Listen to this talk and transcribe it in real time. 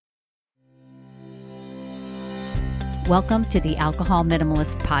Welcome to the Alcohol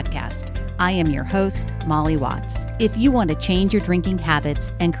Minimalist Podcast. I am your host, Molly Watts. If you want to change your drinking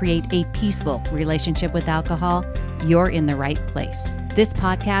habits and create a peaceful relationship with alcohol, you're in the right place. This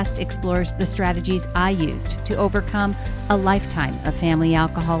podcast explores the strategies I used to overcome a lifetime of family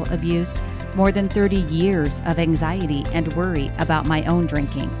alcohol abuse, more than 30 years of anxiety and worry about my own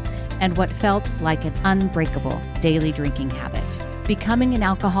drinking, and what felt like an unbreakable daily drinking habit. Becoming an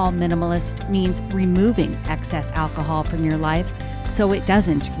alcohol minimalist means removing excess alcohol from your life so it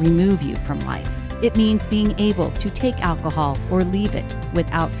doesn't remove you from life. It means being able to take alcohol or leave it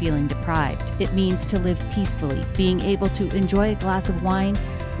without feeling deprived. It means to live peacefully, being able to enjoy a glass of wine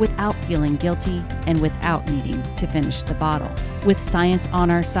without feeling guilty and without needing to finish the bottle. With science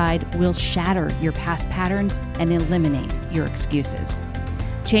on our side, we'll shatter your past patterns and eliminate your excuses.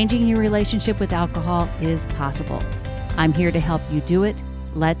 Changing your relationship with alcohol is possible. I'm here to help you do it.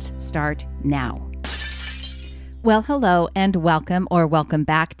 Let's start now. Well, hello and welcome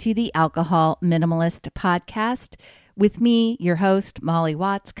back to the Alcohol Minimalist Podcast with me, your host, Molly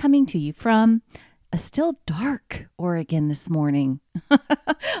Watts, coming to you from a still dark Oregon this morning.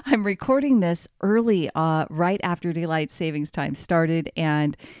 I'm recording this early, right after daylight savings time started.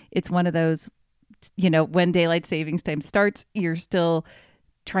 And it's one of those, when daylight savings time starts, you're still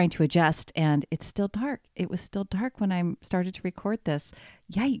trying to adjust and it's still dark. It was still dark when I started to record this.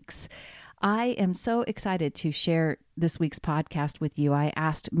 Yikes. I am so excited to share this week's podcast with you. I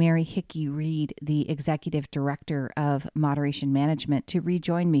asked Mary Hickey Reed, the executive director of Moderation Management, to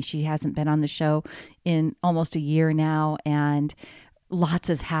rejoin me. She hasn't been on the show in almost a year now, and lots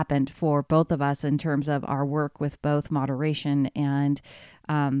has happened for both of us in terms of our work with both moderation, and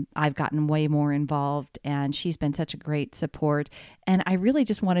I've gotten way more involved, and she's been such a great support. And I really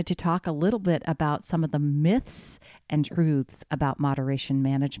just wanted to talk a little bit about some of the myths and truths about moderation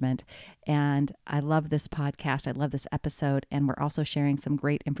management. And I love this podcast. I love this episode. And we're also sharing some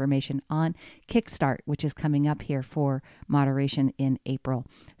great information on Kickstart, which is coming up here for moderation in April.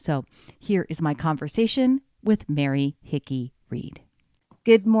 So here is my conversation with Mary Hickey Reed.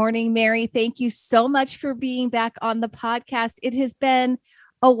 Good morning, Mary. Thank you so much for being back on the podcast. It has been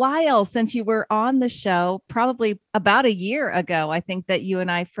a while since you were on the show, probably about a year ago. I think that you and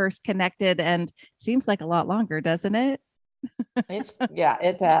I first connected, and seems like a lot longer, doesn't it? It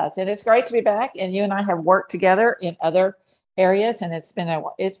does. And it's great to be back. And you and I have worked together in other areas, and it's been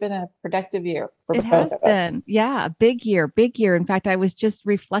a productive year for both of us. It has been. Yeah, big year. In fact, I was just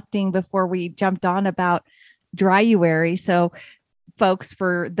reflecting before we jumped on about Dryuary. So folks,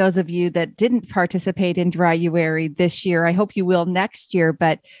 for those of you that didn't participate in Dryuary this year, I hope you will next year.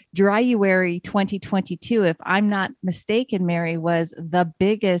 But Dryuary 2022, if I'm not mistaken, Mary, was the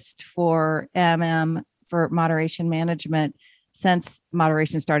biggest for for moderation management since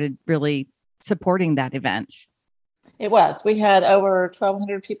moderation started really supporting that event. It was. We had over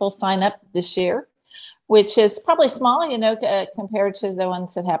 1,200 people sign up this year, which is probably small, compared to the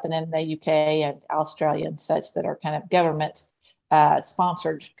ones that happen in the UK and Australia and such that are kind of government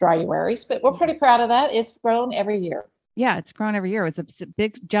sponsored Dryuaries, but we're pretty proud of that. It's grown every year. Yeah, it's grown every year. It was a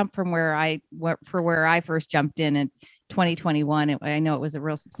big jump from where I first jumped in 2021. I know it was a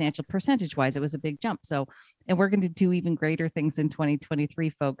real substantial percentage wise. It was a big jump. So, and we're going to do even greater things in 2023,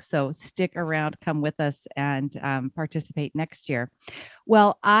 folks. So stick around, come with us, and participate next year.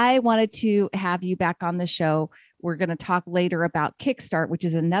 Well, I wanted to have you back on the show. We're going to talk later about Kickstart, which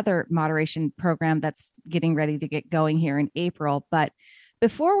is another moderation program that's getting ready to get going here in April. But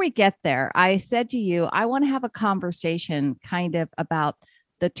before we get there, I said to you, I want to have a conversation kind of about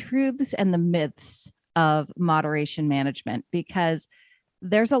the truths and the myths of moderation management, because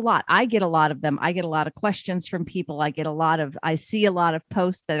there's a lot. I get a lot of them. I get a lot of questions from people. I see a lot of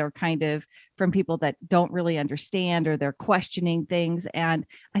posts that are kind of from people that don't really understand, or they're questioning things. And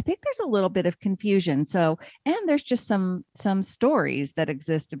I think there's a little bit of confusion. So, and there's just some stories that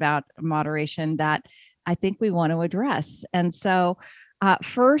exist about moderation that I think we want to address. And so,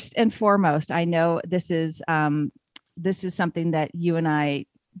 first and foremost, I know this is something that you and I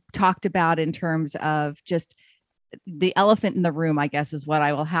talked about in terms of just the elephant in the room, I guess, is what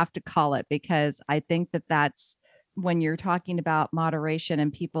I will have to call it, because I think that that's when you're talking about moderation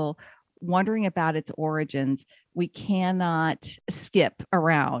and people wondering about its origins, we cannot skip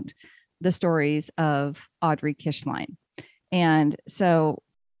around the stories of Audrey Kishline. And so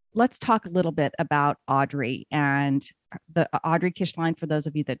let's talk a little bit about Audrey. And the Audrey Kishline, for those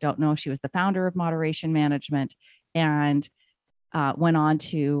of you that don't know, she was the founder of Moderation Management and went on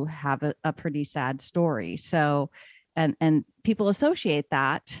to have a pretty sad story. So, and people associate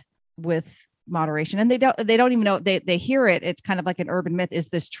that with moderation, and they don't even know, they hear it. It's kind of like an urban myth. Is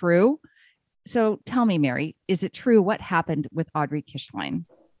this true? So tell me, Mary, is it true? What happened with Audrey Kishline?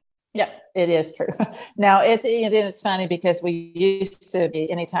 Yeah, it is true. Now it's funny because we used to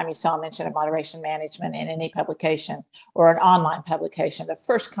be, anytime you saw mention of moderation management in any publication or an online publication, the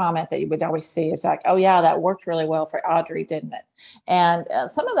first comment that you would always see is like, "Oh yeah, that worked really well for Audrey, didn't it?" And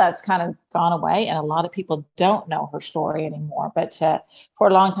some of that's kind of gone away, and a lot of people don't know her story anymore. But for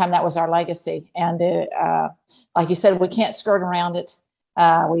a long time, that was our legacy, and like you said, we can't skirt around it.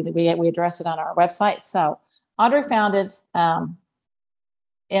 We address it on our website. So Audrey founded.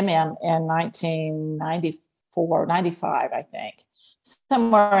 MM in 1994, 95, I think,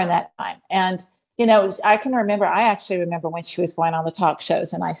 somewhere in that time. And, I can remember, I actually remember when she was going on the talk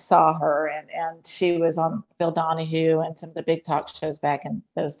shows and I saw her and she was on Bill Donahue and some of the big talk shows back in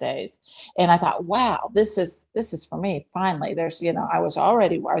those days. And I thought, wow, this is for me. Finally, I was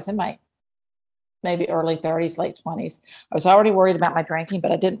in my maybe early 30s, late 20s. I was already worried about my drinking,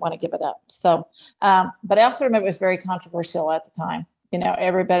 but I didn't want to give it up. So, but I also remember it was very controversial at the time.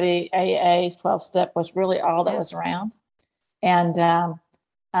 Everybody, AA's 12 step was really all that was around. And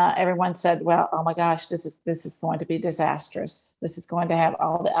everyone said, well, oh my gosh, this is going to be disastrous. This is going to have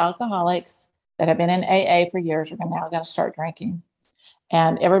all the alcoholics that have been in AA for years are now going to start drinking.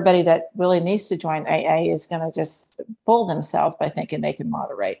 And everybody that really needs to join AA is going to just fool themselves by thinking they can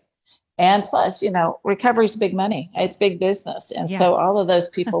moderate. And plus, recovery is big money. It's big business. And so all of those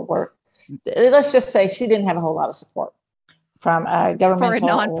people were, let's just say she didn't have a whole lot of support from governmental.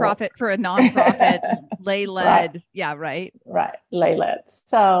 For a nonprofit, lay-led. Right. Yeah, right. Right. Lay-led.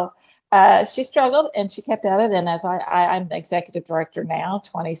 So she struggled and she kept at it. And as I'm the executive director now,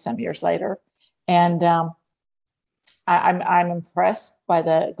 20 some years later. And I'm impressed by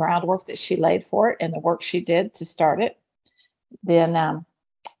the groundwork that she laid for it and the work she did to start it. Then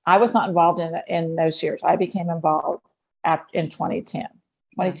I was not involved in those years. I became involved in 2010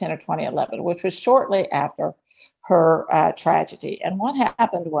 or 2011, which was shortly after her tragedy. And what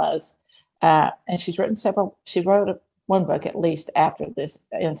happened was, and she wrote one book at least after this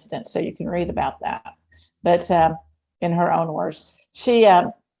incident, so you can read about that. But in her own words, she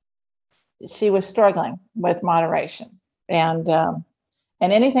was struggling with moderation. And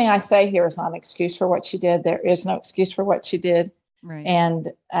anything I say here is not an excuse for what she did. There is no excuse for what she did. Right.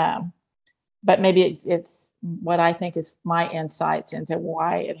 And, but maybe it's what I think is my insights into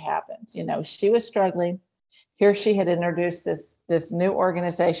why it happened. She was struggling. Here she had introduced this new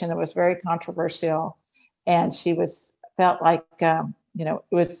organization that was very controversial. And she felt like,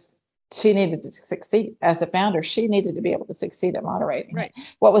 she needed to succeed as a founder. She needed to be able to succeed at moderating. Right.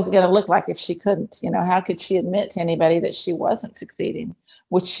 What was it going to look like if she couldn't? How could she admit to anybody that she wasn't succeeding,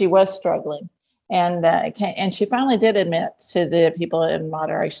 which she was struggling? And she finally did admit to the people in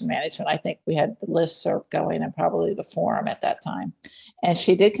moderation management. I think we had the listserv going and probably the forum at that time. And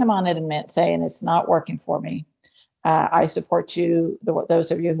she did come on and admit, saying, it's not working for me. I support you,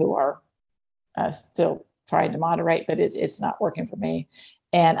 those of you who are still trying to moderate, but it's not working for me.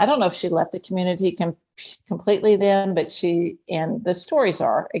 And I don't know if she left the community completely then, but and the stories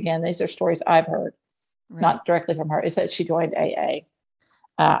are, again, these are stories I've heard, not directly from her, is that she joined AA.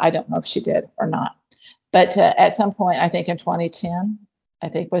 I don't know if she did or not. But at some point, I think in 2010, I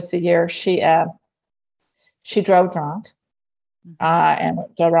think was the year she drove drunk and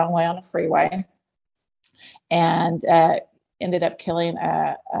went the wrong way on a freeway and ended up killing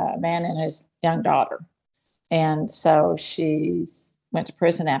a man and his young daughter. And so she went to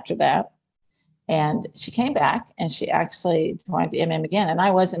prison after that. And she came back and she actually joined MM again. And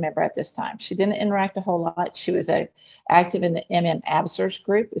I was a member at this time. She didn't interact a whole lot. She was active in the MM Absters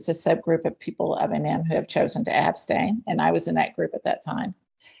group. It's a subgroup of people of MM who have chosen to abstain. And I was in that group at that time.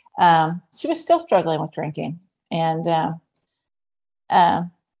 She was still struggling with drinking. And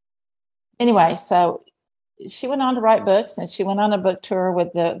anyway, so she went on to write books, and she went on a book tour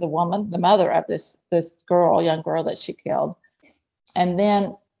with the woman, the mother of this young girl that she killed. And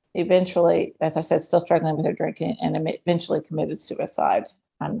then eventually, as I said, still struggling with her drinking, and eventually committed suicide.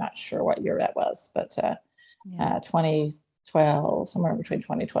 I'm not sure what year that was, but 2012, somewhere between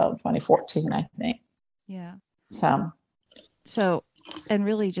 2012 and 2014, I think. Yeah. So, and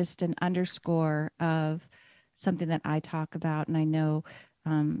really just an underscore of something that I talk about, and I know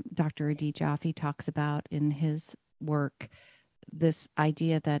Dr. Adi Jaffe talks about in his work, this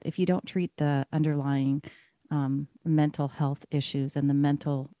idea that if you don't treat the underlying mental health issues and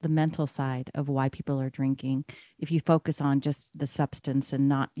the mental side of why people are drinking, if you focus on just the substance and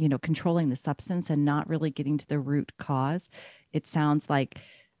not, controlling the substance and not really getting to the root cause, it sounds like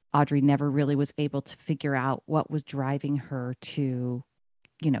Audrey never really was able to figure out what was driving her to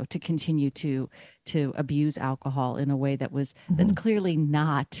continue to abuse alcohol in a way that was, that's clearly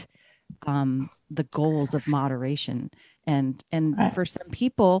not the goals of moderation. And Right. for some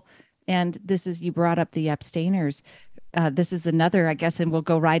people, and this is, you brought up the abstainers. This is another, I guess, and we'll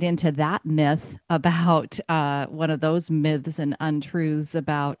go right into that myth about one of those myths and untruths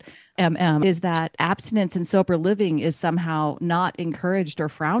about is that abstinence and sober living is somehow not encouraged or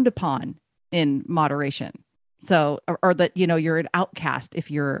frowned upon in moderation. So, or that, you know, you're an outcast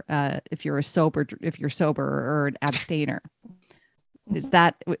if you're sober or an abstainer. Is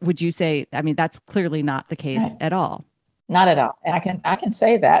that, would you say, I mean, that's clearly not the case Right. at all. Not at all. And I can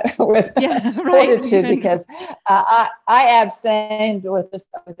say that with Yeah, right. fortitude because I abstained with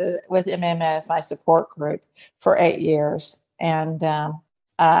MMS, my support group, for 8 years, and they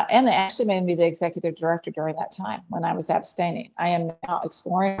actually made me the executive director during that time when I was abstaining. I am now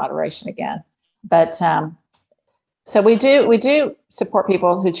exploring moderation again, but so we do support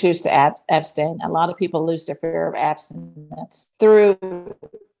people who choose to abstain. A lot of people lose their fear of abstinence through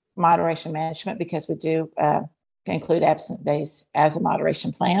moderation management because we do include absent days as a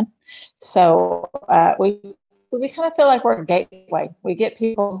moderation plan. So we kind of feel like we're a gateway. We get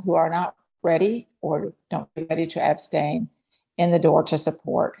people who are not ready or don't be ready to abstain in the door to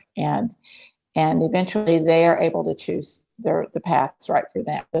support, and eventually they are able to choose the paths right for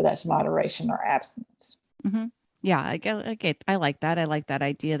them. So that's moderation or abstinence. Mm-hmm. Yeah, I like that. I like that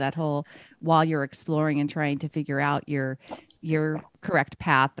idea, that whole, while you're exploring and trying to figure out your correct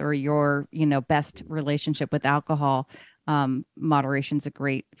path or your, you know, best relationship with alcohol, moderation's a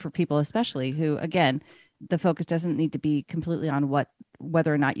great for people, especially who, again, the focus doesn't need to be completely on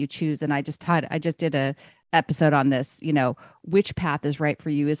whether or not you choose. And I just did a episode on this, you know, which path is right for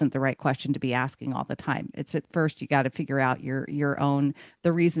you isn't the right question to be asking all the time. It's at first you got to figure out your own,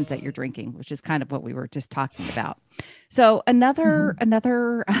 the reasons that you're drinking, which is kind of what we were just talking about. So another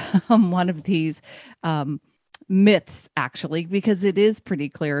one of these myths, actually, because it is pretty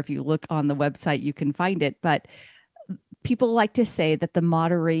clear if you look on the website you can find it, but people like to say that the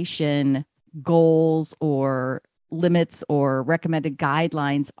moderation goals or limits or recommended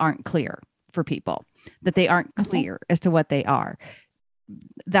guidelines aren't clear for people, that they aren't clear as to what they are.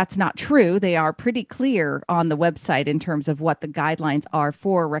 That's not true. They are pretty clear on the website in terms of what the guidelines are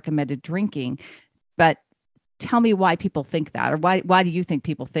for recommended drinking. But tell me why people think that, or why do you think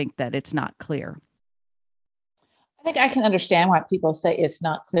people think that it's not clear? I think I can understand why people say it's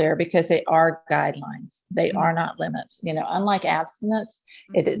not clear because they are guidelines. They Mm-hmm. are not limits. You know, unlike abstinence,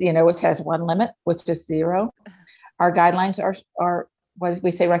 which has one limit, which is 0. Our guidelines are what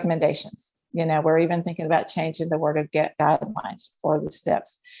we say recommendations. You know, we're even thinking about changing the word of guidelines or the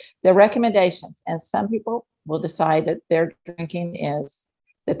steps. They're recommendations, and some people will decide that their drinking is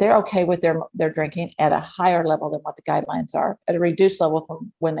that they're okay with their drinking at a higher level than what the guidelines are, at a reduced level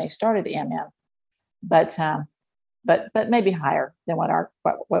from when they started MM, but maybe higher than what our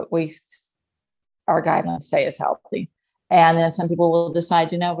guidelines say is healthy. And then some people will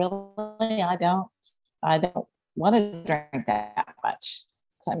decide, you know, really, I don't want to drink that much.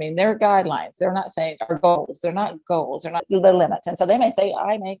 So, I mean, they're guidelines. They're not saying our goals. They're not goals. They're not the limits. And so they may say,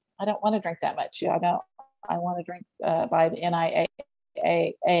 I don't want to drink that much. I want to drink by the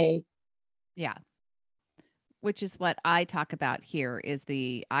NIAAA. Yeah. Which is what I talk about here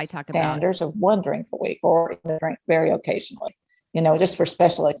I talk about standards of 1 drink a week or even drink very occasionally, you know, just for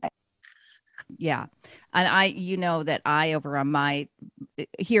special occasions. Yeah. And you know, that over on my,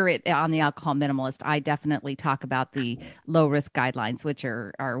 here on the Alcohol Minimalist, I definitely talk about the low risk guidelines, which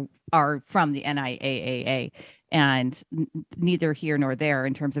are from the NIAAA, and neither here nor there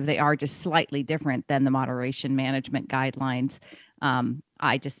in terms of, they are just slightly different than the moderation management guidelines.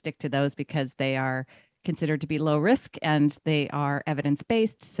 I just stick to those because they are considered to be low risk and they are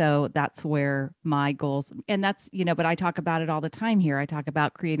evidence-based. So that's where my goals, and that's, you know, but I talk about it all the time here. I talk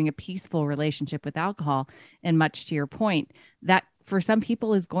about creating a peaceful relationship with alcohol. And much to your point, that for some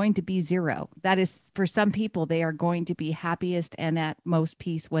people is going to be 0. That is, for some people, they are going to be happiest and at most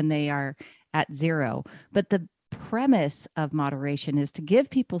peace when they are at 0. But the premise of moderation is to give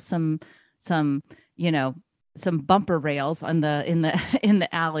people some, you know, some bumper rails in the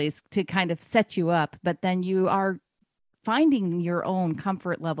alleys to kind of set you up, but then you are finding your own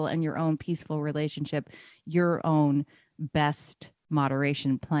comfort level and your own peaceful relationship, your own best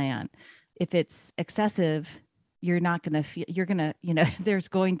moderation plan. If it's excessive, you're not going to feel, you're going to, you know, there's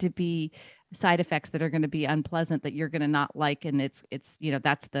going to be side effects that are going to be unpleasant that you're going to not like. And it's, you know,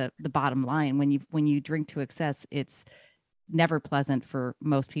 that's the bottom line. When you drink to excess, it's never pleasant for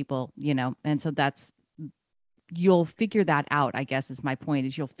most people, you know, and so you'll figure that out, I guess is my point,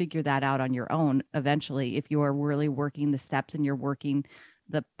 is you'll figure that out on your own eventually if you are really working the steps and you're working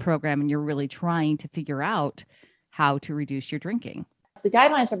the program and you're really trying to figure out how to reduce your drinking. the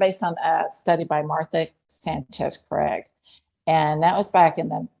guidelines are based on a study by Martha Sanchez Craig. And that was back in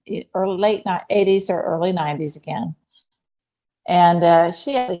the late 80s or early 90s again. And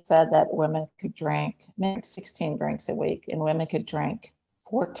she actually said that women could drink 16 drinks a week and women could drink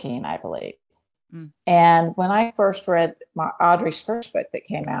 14, I believe. Mm. And when I first read Audrey's first book that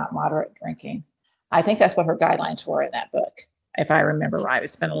came out, Moderate Drinking, I think that's what her guidelines were in that book, if I remember right.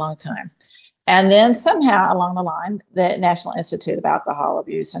 It's been a long time. And then somehow along the line, the National Institute of Alcohol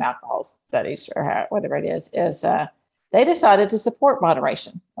Abuse and Alcohol Studies, or whatever it is they decided to support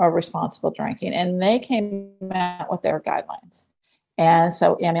moderation or responsible drinking. And they came out with their guidelines. And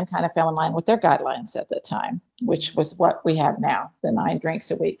so MM kind of fell in line with their guidelines at the time, which was what we have now, the 9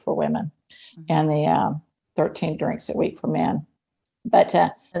 drinks a week for women and the 13 drinks a week for men. But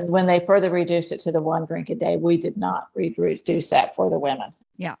when they further reduced it to the 1 drink a day, we did not reduce that for the women.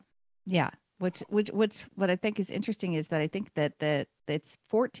 Yeah. Yeah. What I think is interesting is that I think that it's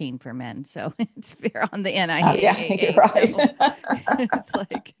 14 for men. So it's fair on the NIAAA. Yeah, I think you're right. So it's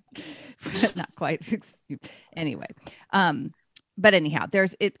like, not quite. Anyway. But anyhow,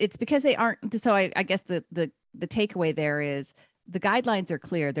 it's because they aren't. So I guess the takeaway there is the guidelines are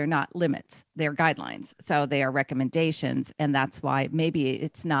clear. They're not limits. They're guidelines. So they are recommendations. And that's why maybe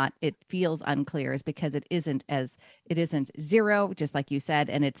it feels unclear, is because it isn't 0, just like you said,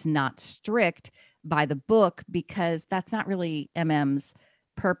 and it's not strict by the book, because that's not really MM's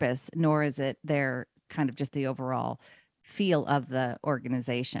purpose, nor is it their kind of just the overall feel of the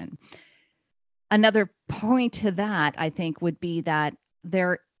organization. Another point to that, I think, would be that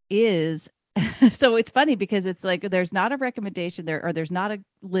there is, so it's funny because it's like there's not a recommendation there, or there's not a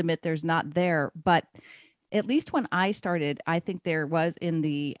limit, there's not there. But at least when I started, I think there was in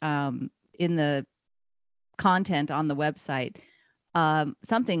the content on the website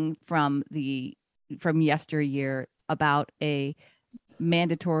something from yesteryear about a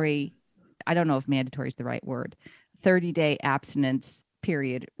mandatory, I don't know if mandatory is the right word, 30-day abstinence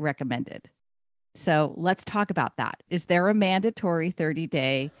period recommended. So let's talk about that. Is there a mandatory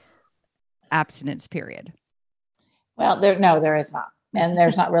 30-day abstinence period? Well, there is not. And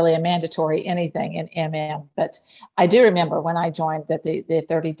there's not really a mandatory anything in MM. But I do remember when I joined that the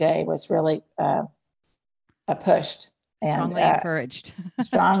 30-day was really pushed. Strongly encouraged.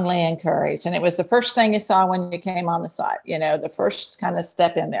 Strongly encouraged. And it was the first thing you saw when you came on the site, the first kind of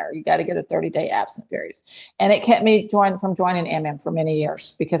step in there. You got to get a 30-day abstinence period. And it kept me from joining MM for many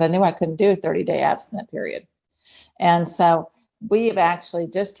years, because I knew I couldn't do a 30-day abstinence period. And so we've actually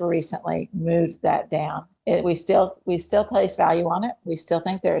just recently moved that down. We still place value on it. We still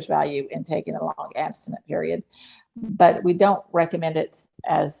think there's value in taking a long abstinence period, but we don't recommend it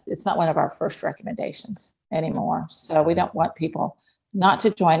it's not one of our first recommendations anymore. So we don't want people not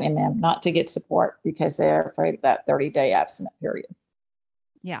to join MM, not to get support because they're afraid of that 30-day abstinence period.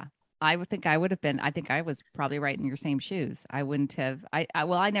 Yeah. I would think I would have been. I think I was probably right in your same shoes. I wouldn't have. I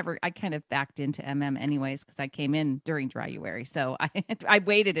kind of backed into MM anyways, because I came in during Dryuary. So I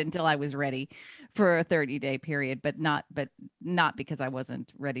waited until I was ready for a 30-day period, but not because I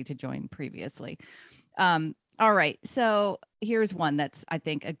wasn't ready to join previously. All right. So here's one that's, I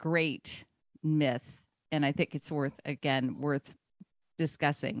think, a great myth, and I think it's worth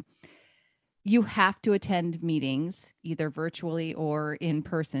discussing. You have to attend meetings, either virtually or in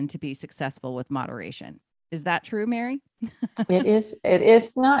person, to be successful with moderation. Is that true, Mary? It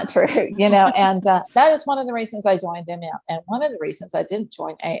is not true, and that is one of the reasons I joined MM. And one of the reasons I didn't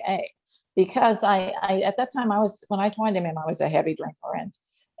join AA, because I at that time when I joined MM, I was a heavy drinker.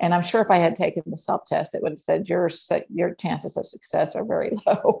 And I'm sure if I had taken the self-test, it would have said your chances of success are very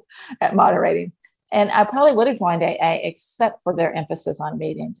low at moderating. And I probably would have joined AA, except for their emphasis on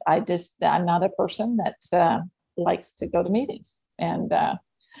meetings. I'm not a person that likes to go to meetings. And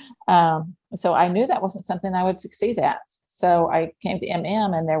so I knew that wasn't something I would succeed at. So I came to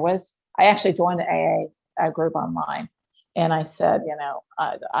MM, and I actually joined the AA group online. And I said,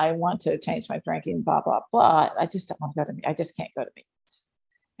 I want to change my drinking, blah, blah, blah. I just don't want to go to meetings. I just can't go to meetings.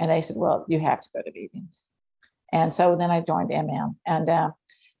 And they said, well, you have to go to meetings. And so then I joined MM. And,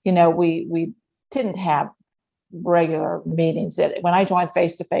 we didn't have regular meetings. When I joined,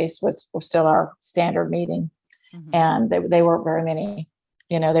 face-to-face was still our standard meeting. Mm-hmm. And they weren't very many.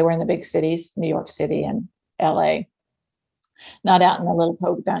 They were in the big cities, New York City and LA, not out in the little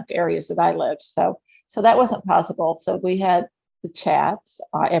podunk areas that I lived. So that wasn't possible. So we had the chats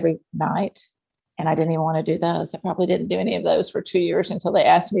every night, and I didn't even want to do those. I probably didn't do any of those for 2 years until they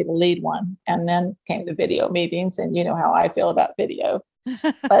asked me to lead one. And then came the video meetings, and you know how I feel about video.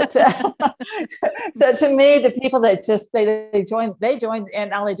 But so to me, the people that just they joined,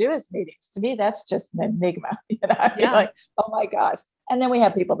 and all they do is meetings. To me, that's just an enigma. I'd be like, oh my gosh. And then we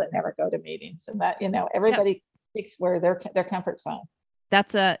have people that never go to meetings, and that, everybody picks where their comfort zone.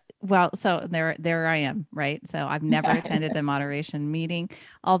 That's so there I am, right? So I've never attended a moderation meeting,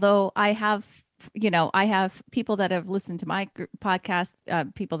 although I have people that have listened to my podcast,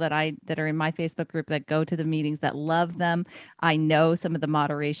 people that are in my Facebook group that go to the meetings, that love them. I know some of the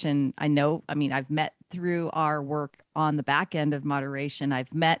moderation. I've met through our work on the back end of moderation.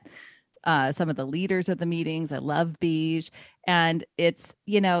 I've met some of the leaders of the meetings. I love Beige, and it's,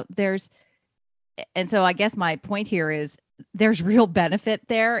 and so I guess my point here is there's real benefit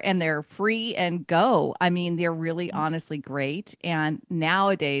there, and they're free and go. I mean, they're really honestly great. And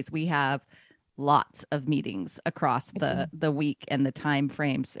nowadays we have lots of meetings across the week and the time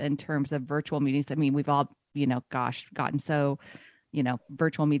frames in terms of virtual meetings. I mean, we've all, gotten so,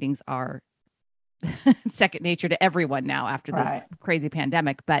 virtual meetings are second nature to everyone now after this crazy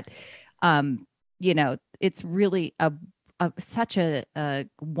pandemic. But, it's really such a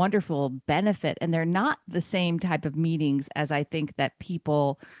wonderful benefit, and they're not the same type of meetings as I think that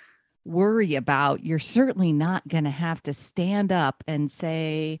people worry about. You're certainly not going to have to stand up and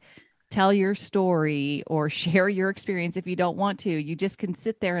tell your story or share your experience if you don't want to. You just can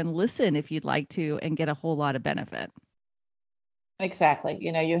sit there and listen if you'd like to and get a whole lot of benefit. Exactly.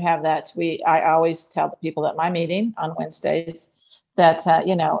 You have that. I always tell the people at my meeting on Wednesdays that,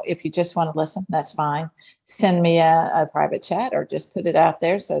 if you just want to listen, that's fine. Send me a private chat, or just put it out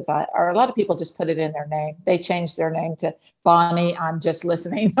there. Or a lot of people just put it in their name. They changed their name to Bonnie, I'm just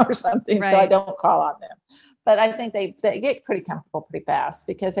listening, or something. Right. So I don't call on them. But I think they get pretty comfortable pretty fast,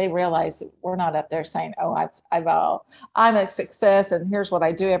 because they realize that we're not up there saying, oh, I'm a success and here's what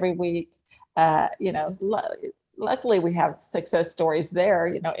I do every week. Luckily we have success stories there,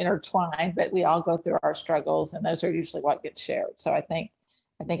 intertwined, but we all go through our struggles, and those are usually what gets shared. So I think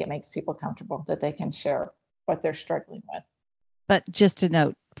it makes people comfortable that they can share what they're struggling with. But just to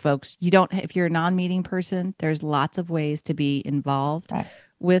note, folks, if you're a non-meeting person, there's lots of ways to be involved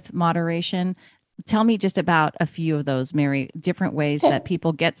with moderation. Tell me just about a few of those, Mary, different ways that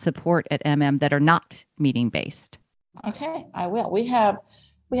people get support at MM that are not meeting based. Okay, I will. We have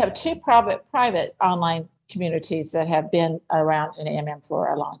two private online communities that have been around in MM for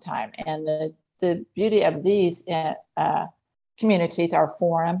a long time. And the beauty of these communities, our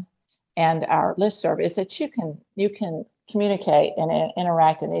forum and our listserv, is that you can communicate and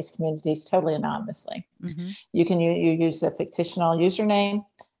interact in these communities totally anonymously. Mm-hmm. You use a fictional username.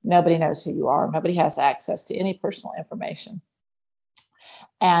 Nobody knows who you are. Nobody has access to any personal information.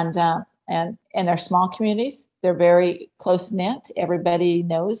 And they're small communities. They're very close knit. Everybody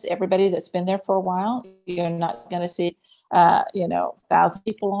knows everybody that's been there for a while. You're not going to see, 1,000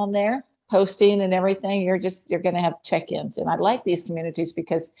 people on there posting and everything. You're going to have check-ins. And I like these communities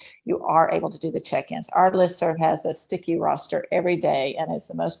because you are able to do the check-ins. Our listserv has a sticky roster every day, and it's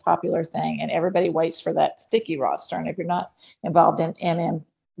the most popular thing. And everybody waits for that sticky roster. And if you're not involved in MM,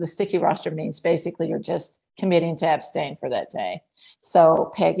 the sticky roster means basically you're just committing to abstain for that day.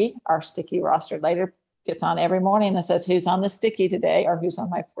 So Peggy, our sticky roster later, gets on every morning and says, who's on the sticky today, or who's on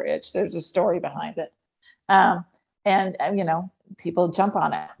my fridge? There's a story behind it. People jump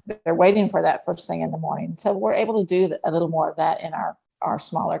on it. They're waiting for that first thing in the morning. So we're able to do a little more of that in our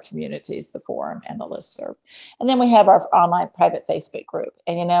smaller communities, the forum and the listserv. And then we have our online private Facebook group.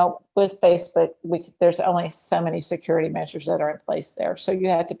 And, with Facebook, there's only so many security measures that are in place there. So you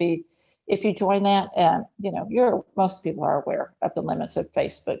have to be, if you join that, most people are aware of the limits of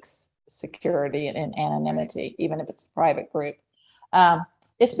Facebook's security and anonymity, even if it's a private group.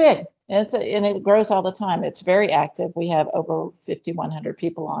 It's big. And it grows all the time. It's very active. We have over 5,100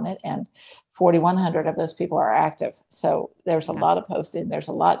 people on it, and 4,100 of those people are active. So there's a lot of posting. There's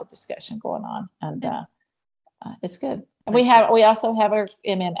a lot of discussion going on, and it's good. And we also have our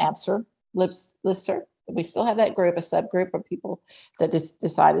MM Abster listserv. We still have that group, a subgroup of people that just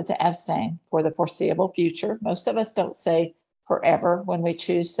decided to abstain for the foreseeable future. Most of us don't say forever when we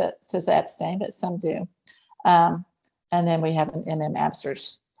choose to abstain, but some do. And then we have an MM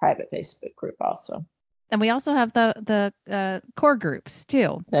Abster's private Facebook group also. And we also have the core groups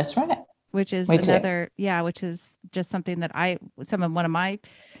too. That's right. Which is which is just something that one of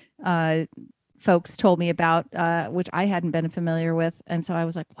my folks told me about, which I hadn't been familiar with. And so I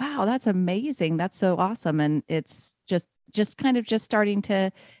was like, wow, that's amazing. That's so awesome. And it's just kind of just starting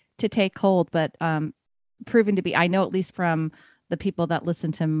to take hold, but proven to be, I know at least from the people that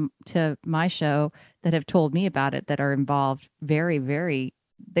listen to my show that have told me about it, that are involved, very, very,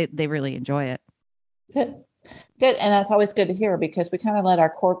 they really enjoy it. Good. Good. And that's always good to hear because we kind of let our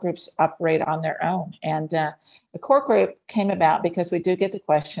core groups operate on their own. And the core group came about because we do get the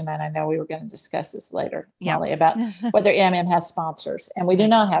question, and I know we were going to discuss this later, Yeah. Molly, about whether AMM has sponsors. And we do Right.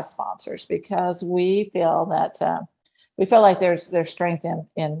 not have sponsors because we feel that we feel like there's strength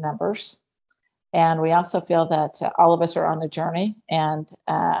in numbers. And we also feel that all of us are on the journey. And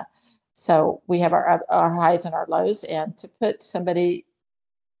so we have our highs and our lows. And to put somebody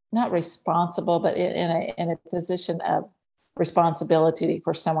not responsible, but in a position of responsibility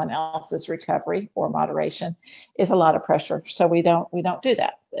for someone else's recovery or moderation is a lot of pressure. So we don't do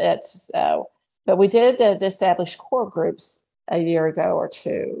that. It's but we did establish core groups a year ago or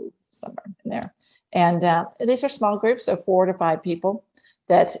two, somewhere in there, and these are small groups of 4 to 5 people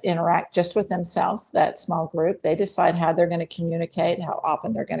that interact just with themselves. That small group, they decide how they're going to communicate, how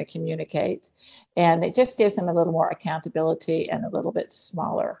often they're going to communicate, and it just gives them a little more accountability and a little bit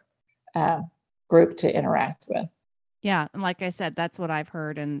smaller group to interact with. Yeah. And like I said, that's what I've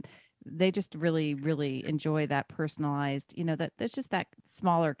heard. And they just really, really enjoy that personalized, that there's just that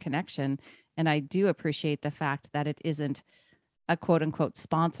smaller connection. And I do appreciate the fact that it isn't a quote unquote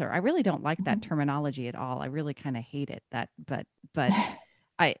sponsor. I really don't like that terminology at all. I really kind of hate it, but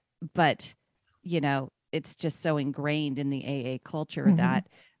I, but it's just so ingrained in the AA culture that,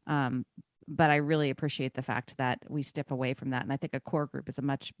 but I really appreciate the fact that we step away from that. And I think a core group is a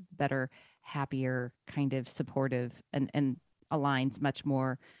much better, happier, kind of supportive and aligns much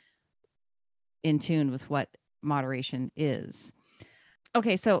more in tune with what moderation is.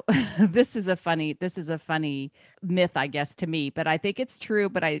 Okay, so this is a funny myth, I guess, to me, but I think it's true.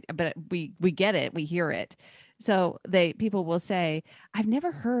 But we get it, we hear it. So people will say, "I've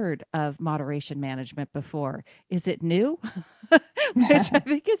never heard of moderation management before. Is it new?" Which I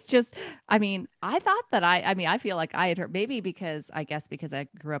think is just. I mean, I thought that I feel like I had heard, maybe because I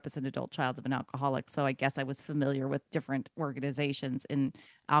grew up as an adult child of an alcoholic, so I guess I was familiar with different organizations in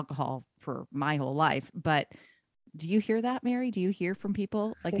alcohol for my whole life, but. Do you hear that, Mary? Do you hear from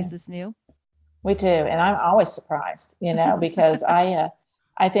people like, is this new? We do. And I'm always surprised, because I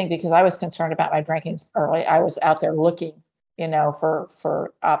think because I was concerned about my drinking early, I was out there looking,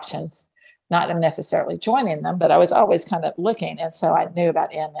 for options, not necessarily joining them, but I was always kind of looking. And so I knew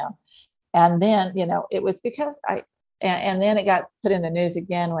about NM. And then, it was because and then it got put in the news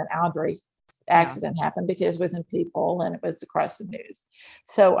again when Audrey accident happened because it was in People and it was across the news.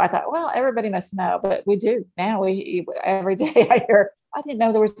 So I thought, well, everybody must know, but we do now. We every day I hear, I didn't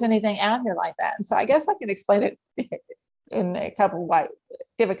know there was anything out here like that. And so I guess I can explain it in a couple of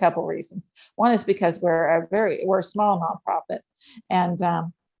give a couple of reasons. One is because we're a small nonprofit, and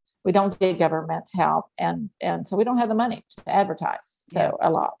we don't get government help, and so we don't have the money to advertise a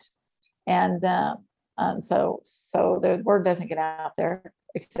lot, and so the word doesn't get out there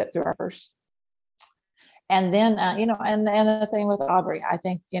except through our first. And then, and the thing with Audrey, I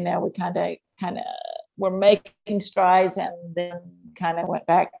think, we kind of were making strides and then kind of went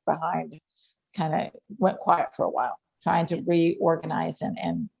back behind, kind of went quiet for a while, trying to reorganize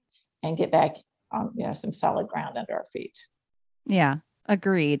and get back on, some solid ground under our feet. Yeah,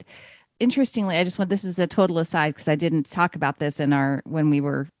 agreed. Interestingly, this is a total aside because I didn't talk about this when we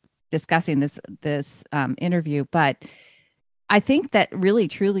were discussing this interview, but I think that really,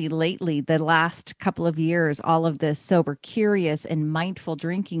 truly lately, the last couple of years, all of this sober, curious, and mindful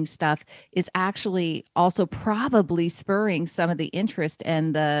drinking stuff is actually also probably spurring some of the interest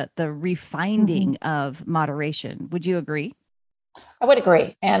and the refinding of moderation. Would you agree? I would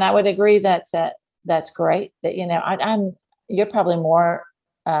agree. And I would agree that that's great. That, you're probably more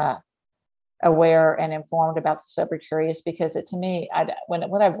aware and informed about the sober curious because to me,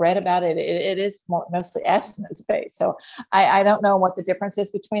 when I've read about it, it is mostly abstinence based. So I don't know what the difference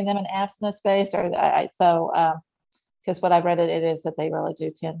is between them and abstinence based, because what I've read it is that they really do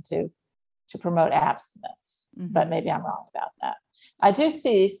tend to promote abstinence, but maybe I'm wrong about that. I do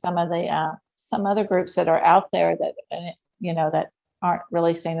see some of the some other groups that are out there that that aren't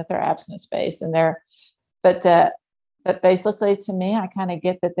really saying that they're abstinence based, and but basically, to me, I kind of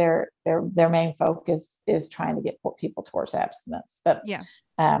get that their main focus is trying to get people towards abstinence. But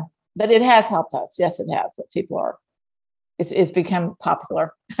but it has helped us. Yes, it has. That people are. It's become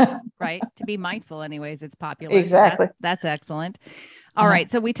popular. Right. To be mindful, anyways, it's popular. Exactly. So that's excellent. All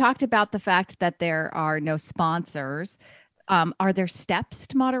right. So we talked about the fact that there are no sponsors. Are there steps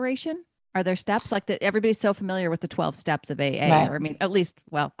to moderation? Are there steps like that? Everybody's so familiar with the 12 steps of AA, right. Or I mean, at least,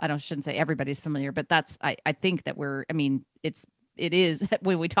 well, shouldn't say everybody's familiar, but I think that it is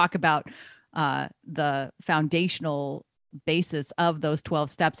when we talk about the foundational basis of those 12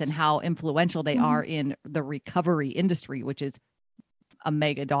 steps and how influential they are in the recovery industry, which is a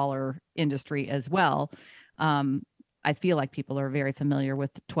mega dollar industry as well. I feel like people are very familiar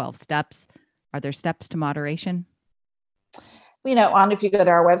with the 12 steps. Are there steps to moderation? If you go to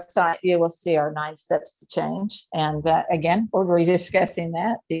our website, you will see our 9 steps to change. And again, we're rediscussing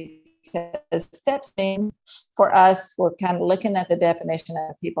that because steps mean for us, we're kind of looking at the definition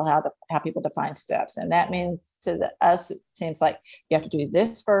of people, how people define steps. And that means to us, it seems like you have to do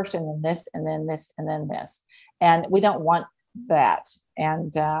this first and then this and then this and then this. And we don't want that.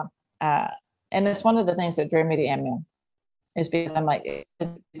 And it's one of the things that drew me to MM is because I'm like,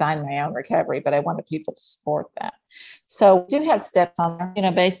 design my own recovery, but I wanted people to support that. So we do have steps on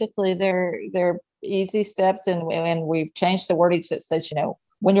there. Basically they're easy steps, and we've changed the wordage that says,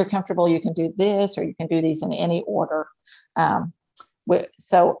 when you're comfortable, you can do this, or you can do these in any order.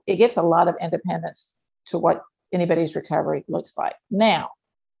 So it gives a lot of independence to what anybody's recovery looks like. Now,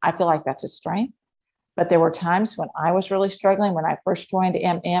 I feel like that's a strength, but there were times when I was really struggling. When I first joined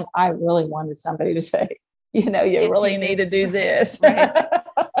MM, I really wanted somebody to say, you really need to do this. Right.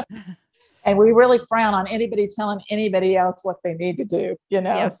 And we really frown on anybody telling anybody else what they need to do,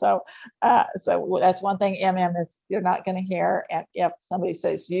 Yeah. So that's one thing MM is you're not going to hear. And if somebody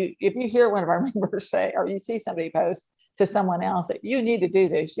says if you hear one of our members say, or you see somebody post to someone else that you need to do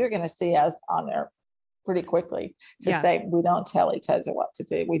this, you're going to see us on there pretty quickly to say, we don't tell each other what to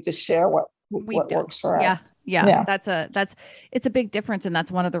do. We just share what works for us. Yeah. It's a big difference. And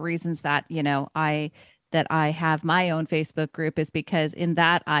that's one of the reasons that, I have my own Facebook group, is because in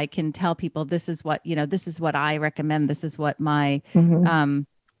that I can tell people, this is what I recommend. This is what my,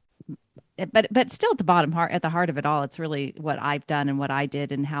 but still at the heart of it all, it's really what I've done and what I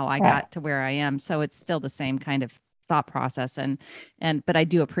did and how I got to where I am. So it's still the same kind of thought process. But I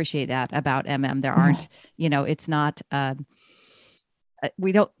do appreciate that about MM. There aren't, it's not,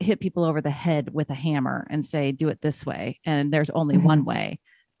 we don't hit people over the head with a hammer and say, do it this way. And there's only one way.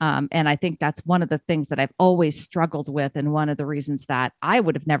 And I think that's one of the things that I've always struggled with. And one of the reasons that I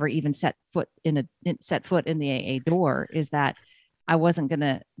would have never even set foot in the AA door is that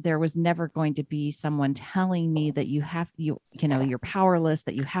there was never going to be someone telling me that you're powerless,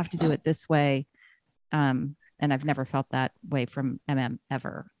 that you have to do it this way. And I've never felt that way from MM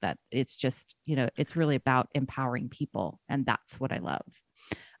ever, that it's just, it's really about empowering people. And that's what I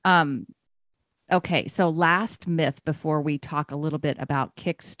love. Okay. So last myth before we talk a little bit about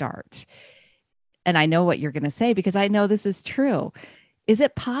Kickstart. And I know what you're going to say, because I know this is true. Is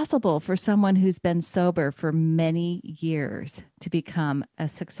it possible for someone who's been sober for many years to become a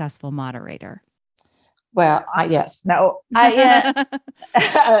successful moderator? Well, yes, no,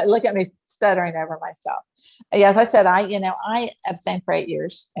 look at me stuttering over myself. Yes, I said, I abstained for 8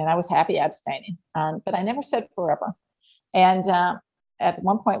 years and I was happy abstaining, but I never said forever. And at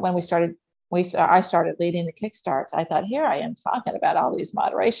one point when I started leading the Kickstarts, I thought, here I am talking about all these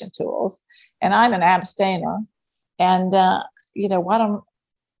moderation tools, and I'm an abstainer. And, why don't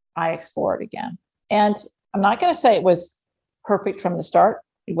I explore it again? And I'm not going to say it was perfect from the start.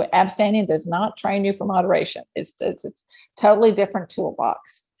 Abstaining does not train you for moderation. It's totally different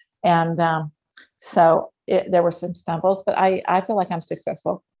toolbox. And there were some stumbles, but I feel like I'm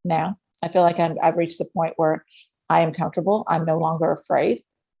successful now. I feel like I've reached the point where I am comfortable. I'm no longer afraid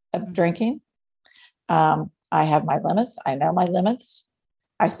of drinking. I have my limits. I know my limits.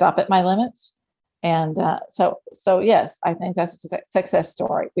 I stop at my limits. And so yes, I think that's a success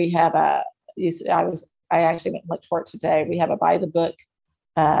story. We have I actually went and looked for it today. We have a by the book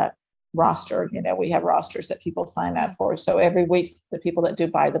roster. We have rosters that people sign up for. So every week, the people that do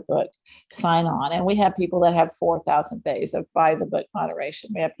by the book sign on, and we have people that have 4,000 days of by the book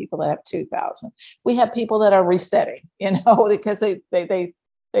moderation. We have people that have 2,000. We have people that are resetting, because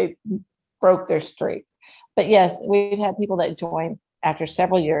they broke their streak. But yes, we've had people that join after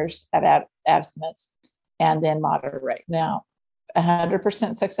several years of abstinence and then moderate. Now,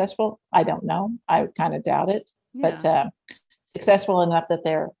 100% successful, I don't know. I kind of doubt it, but successful enough that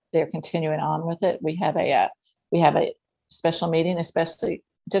they're continuing on with it. We have a special meeting, especially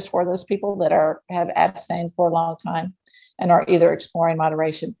just for those people that have abstained for a long time and are either exploring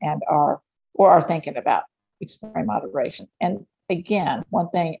moderation or are thinking about exploring moderation. And again,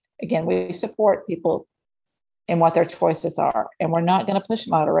 we support people in what their choices are, and we're not going to push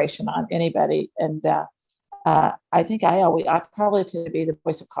moderation on anybody. And I think I probably to be the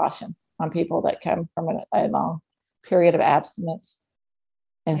voice of caution on people that come from a long period of abstinence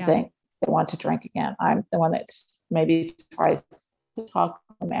and think they want to drink again. I'm the one that maybe tries to talk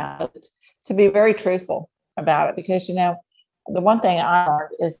them out, to be very truthful about it, because the one thing I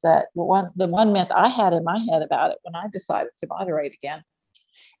learned is that the one myth I had in my head about it when I decided to moderate again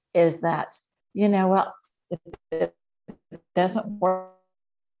is that, well, if doesn't work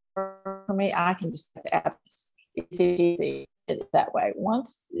for me, I can just have to add easy it that way.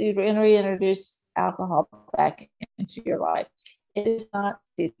 Once you reintroduce alcohol back into your life, it is not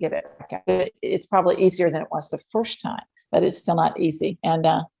easy to get it back out. It's probably easier than it was the first time, but it's still not easy. And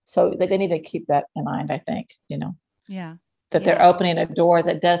so they need to keep that in mind, I think, Yeah. that they're opening a door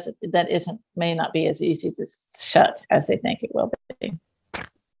may not be as easy to shut as they think it will be.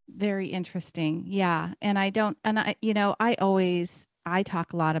 Very interesting. Yeah. And I talk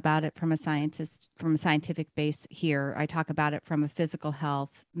a lot about it from a scientific base here. I talk about it from a physical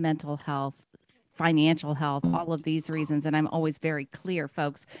health, mental health, financial health, all of these reasons. And I'm always very clear,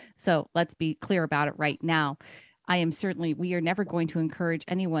 folks. So let's be clear about it right now. We are never going to encourage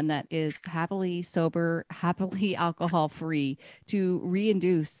anyone that is happily sober, happily alcohol free to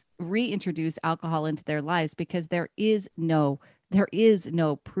reintroduce alcohol into their lives, because there is no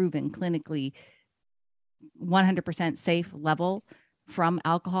proven clinically 100% safe level from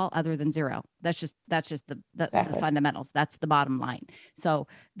alcohol other than zero. That's just the fundamentals. That's the bottom line. So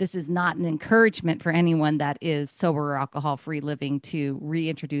this is not an encouragement for anyone that is sober or alcohol free living to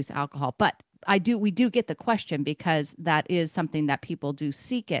reintroduce alcohol. But we do get the question, because that is something that people do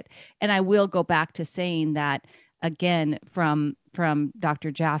seek it. And I will go back to saying that again, from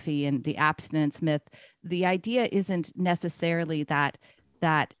Dr. Jaffe and the abstinence myth, the idea isn't necessarily that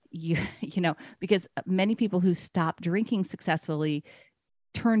because many people who stop drinking successfully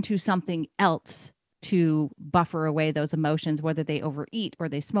turn to something else to buffer away those emotions, whether they overeat or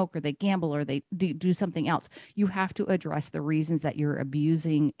they smoke or they gamble or they do something else. You have to address the reasons that you're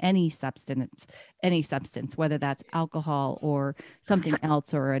abusing any substance, whether that's alcohol or something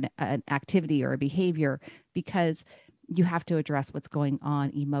else or an activity or a behavior, because you have to address what's going on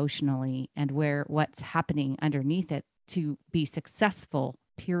emotionally and what's happening underneath it to be successful,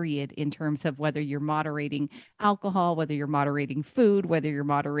 period, in terms of whether you're moderating alcohol, whether you're moderating food, whether you're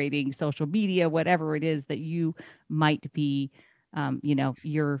moderating social media, whatever it is that you might be,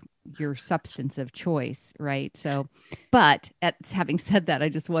 your substance of choice, right? So, but having said that, I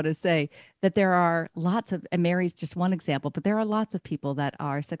just want to say that there are lots of, and Mary's just one example, but there are lots of people that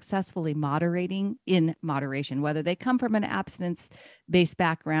are successfully moderating in moderation, whether they come from an abstinence-based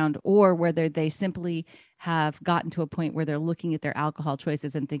background or whether they simply have gotten to a point where they're looking at their alcohol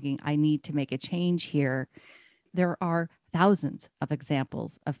choices and thinking, I need to make a change here. There are thousands of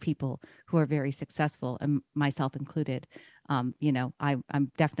examples of people who are very successful, and myself included. I'm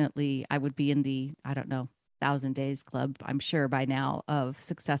definitely, I would be in the, 1,000 days club, I'm sure by now, of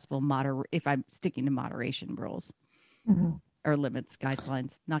successful if I'm sticking to moderation rules or limits,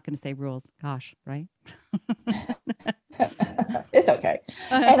 guidelines. Not going to say rules. Gosh, right? It's okay.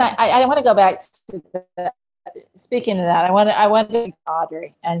 And I want to go back to speaking of that. I want to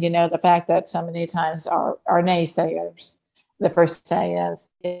Audrey, and the fact that so many times our naysayers, the first say is,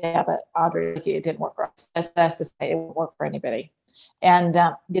 yeah, but Audrey, it didn't work for us. That's to say, it won't work for anybody. And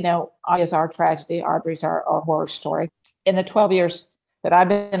Audrey is our tragedy. Audrey's our horror story. In the 12 years that I've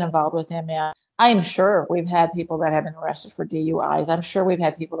been involved with him, I'm sure we've had people that have been arrested for DUIs. I'm sure we've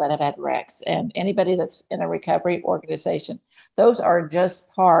had people that have had wrecks, and anybody that's in a recovery organization, those are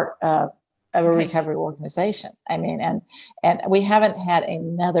just part of a recovery organization. I mean, and we haven't had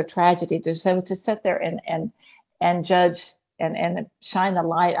another tragedy to sit there and judge and shine the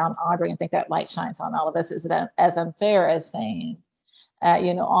light on Audrey and think that light shines on all of us is as unfair as saying,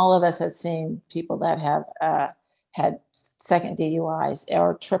 all of us have seen people that have had second DUIs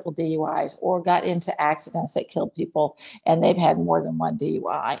or triple DUIs or got into accidents that killed people, and they've had more than one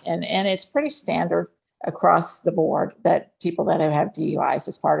DUI. And it's pretty standard across the board that people that have DUIs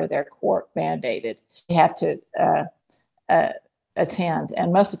as part of their court mandated, you have to attend,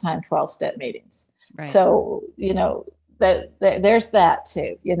 and most of the time 12-step meetings. Right. So, there's that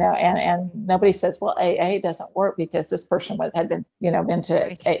too, and nobody says, well, AA doesn't work because this person had been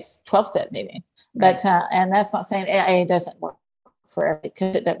to a 12-step meeting. But, and that's not saying AA doesn't work for everybody,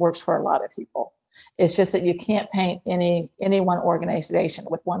 because that works for a lot of people. It's just that you can't paint any one organization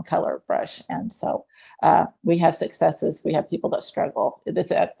with one color brush. And so we have successes. We have people that struggle.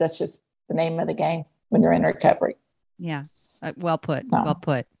 That's just the name of the game when you're in recovery. Yeah. Well put. Well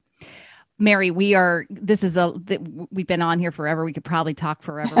put. Mary, we've been on here forever. We could probably talk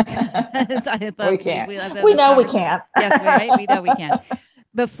forever. We can't. We know we can't. Yes, we know we can't.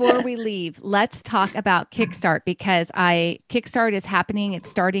 Before we leave, let's talk about Kickstart, because Kickstart is happening.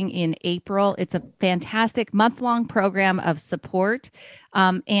 It's starting in April. It's a fantastic month-long program of support.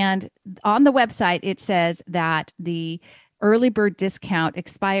 And on the website, it says that the early bird discount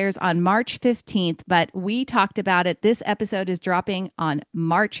expires on March 15th, but we talked about it. This episode is dropping on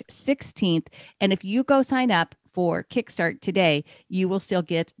March 16th. And if you go sign up for Kickstart today, you will still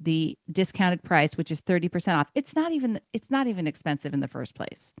get the discounted price, which is 30% off. It's not even expensive in the first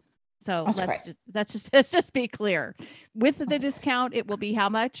place. So let's just be clear. With the discount, it will be how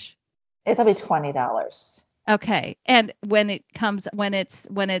much? It'll be $20. Okay. And when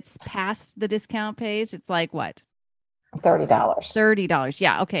it's past the discount page, it's like what? $30. $30.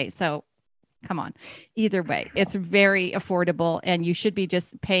 Yeah. Okay. So come on. Either way, it's very affordable, and you should be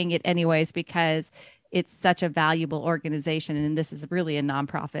just paying it anyways because it's such a valuable organization. And this is really a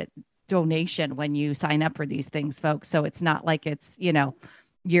nonprofit donation when you sign up for these things, folks. So it's not like it's,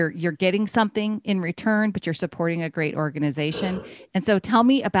 you're getting something in return, but you're supporting a great organization. And so tell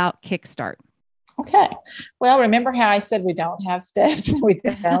me about Kickstart. Okay. Well, remember how I said we don't have steps? We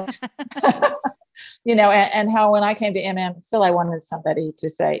don't. And how when I came to still I wanted somebody to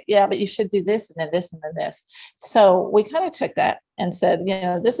say, yeah, but you should do this and then this and then this. So we kind of took that and said,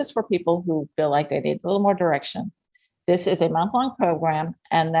 this is for people who feel like they need a little more direction. This is a month-long program,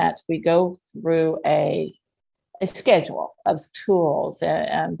 and that we go through a schedule of tools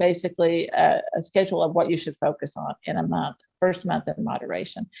and basically a schedule of what you should focus on in a month, first month in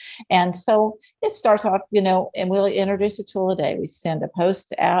moderation. And so it starts off, and we'll introduce a tool a day. We send a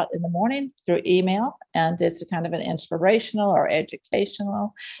post out in the morning through email, and it's a kind of an inspirational or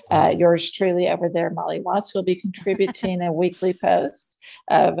educational. Yours truly over there, Molly Watts, will be contributing a weekly post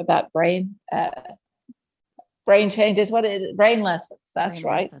about brain changes. Brain lessons. That's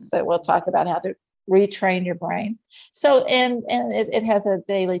brain right. Lessons. So we'll talk about how to retrain your brain. So, and it has a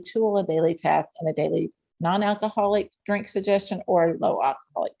daily tool, a daily task, and a daily non-alcoholic drink suggestion or low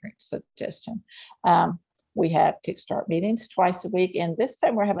alcoholic drink suggestion. We have Kickstart meetings twice a week. And this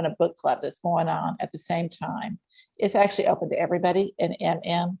time we're having a book club that's going on at the same time. It's actually open to everybody in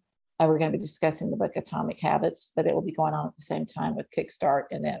MM. We're going to be discussing the book Atomic Habits, but it will be going on at the same time with Kickstart,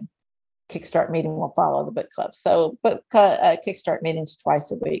 and then Kickstart meeting will follow the book club. So Kickstart meetings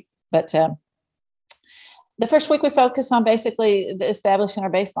twice a week. But the first week we focus on basically establishing our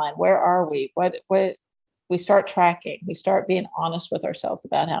baseline. Where are we? What we start tracking. We start being honest with ourselves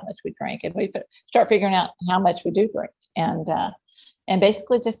about how much we drink, and we start figuring out how much we do drink, and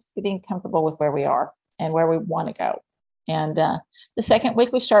basically just getting comfortable with where we are and where we want to go. And the second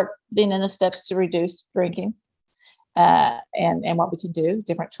week we start being in the steps to reduce drinking, and what we can do,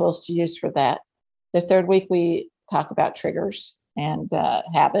 different tools to use for that. The third week we talk about triggers and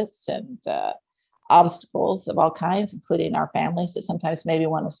habits and obstacles of all kinds, including our families that sometimes maybe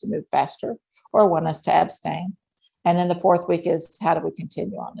want us to move faster or want us to abstain. And then the fourth week is how do we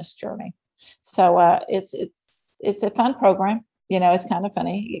continue on this journey? So it's a fun program. It's kind of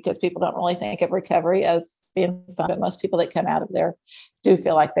funny because people don't really think of recovery as being fun, but most people that come out of there do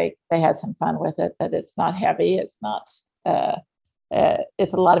feel like they had some fun with it, that it's not heavy. It's not,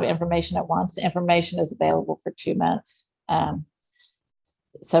 it's a lot of information at once. The information is available for 2 months.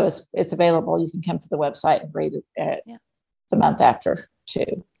 So it's available. You can come to the website and read it the month after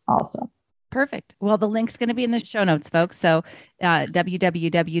too also. Perfect. Well, the link's going to be in the show notes, folks. So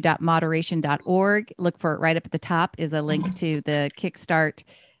www.moderation.org. Look for it right up at the top is a link to the Kickstart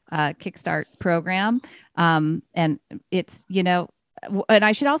program. And it's, and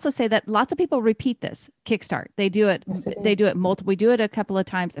I should also say that lots of people repeat this Kickstart. They do it. Yes, they do it multiple. We do it a couple of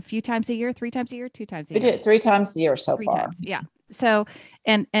times, a few times a year, 3 times a year, 2 times a year. We do it 3 times a year so far. 3 times. Yeah. So,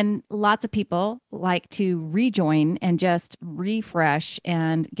 and lots of people like to rejoin and just refresh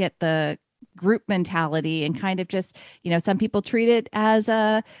and get the group mentality and kind of just, some people treat it as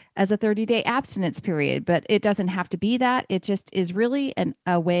a 30-day abstinence period, but it doesn't have to be that. It just is really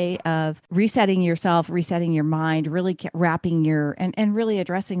a way of resetting yourself, resetting your mind, really wrapping and really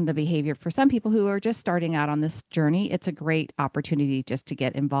addressing the behavior. For some people who are just starting out on this journey, it's a great opportunity just to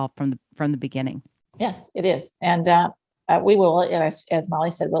get involved from the beginning. Yes, it is. And, we will, as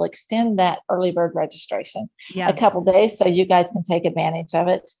Molly said, we'll extend that early bird registration a couple days so you guys can take advantage of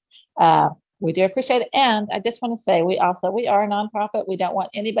it. We do appreciate it. And I just want to say, we are a nonprofit. We don't want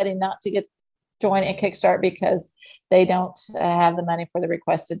anybody not to join in Kickstart because they don't have the money for the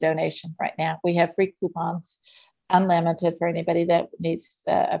requested donation right now. We have free coupons, unlimited for anybody that needs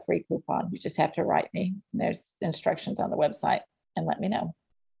a free coupon. You just have to write me. There's instructions on the website and let me know.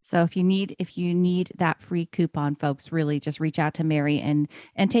 So if you need that free coupon, folks, really just reach out to Mary and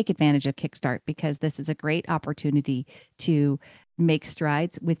take advantage of Kickstart, because this is a great opportunity to make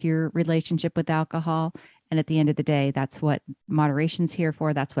strides with your relationship with alcohol And at the end of the day, that's what moderation's here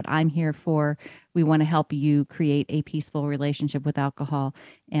for. That's what I'm here for. We want to help you create a peaceful relationship with alcohol.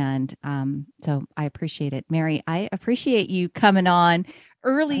 And so I appreciate it. Mary, I appreciate you coming on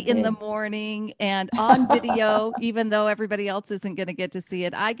early in the morning and on video, even though everybody else isn't going to get to see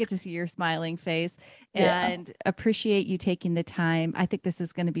it. I get to see your smiling face and appreciate you taking the time. I think this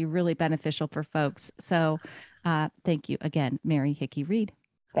is going to be really beneficial for folks. So thank you again, Mary Hickey Reed.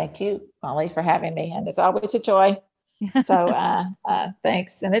 Thank you, Molly, for having me. And it's always a joy. So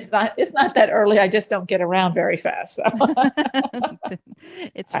thanks. And it's not that early. I just don't get around very fast. So.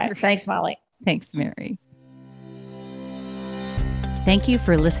 It's all right. Thanks, Molly. Thanks, Mary. Thank you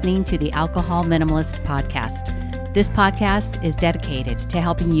for listening to the Alcohol Minimalist Podcast. This podcast is dedicated to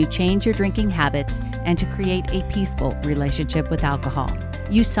helping you change your drinking habits and to create a peaceful relationship with alcohol.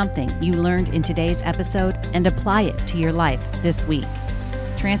 Use something you learned in today's episode and apply it to your life this week.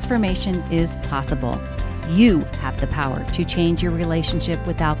 Transformation is possible. You have the power to change your relationship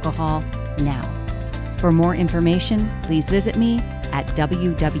with alcohol now. For more information, please visit me at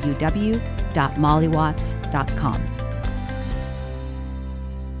www.mollywatts.com.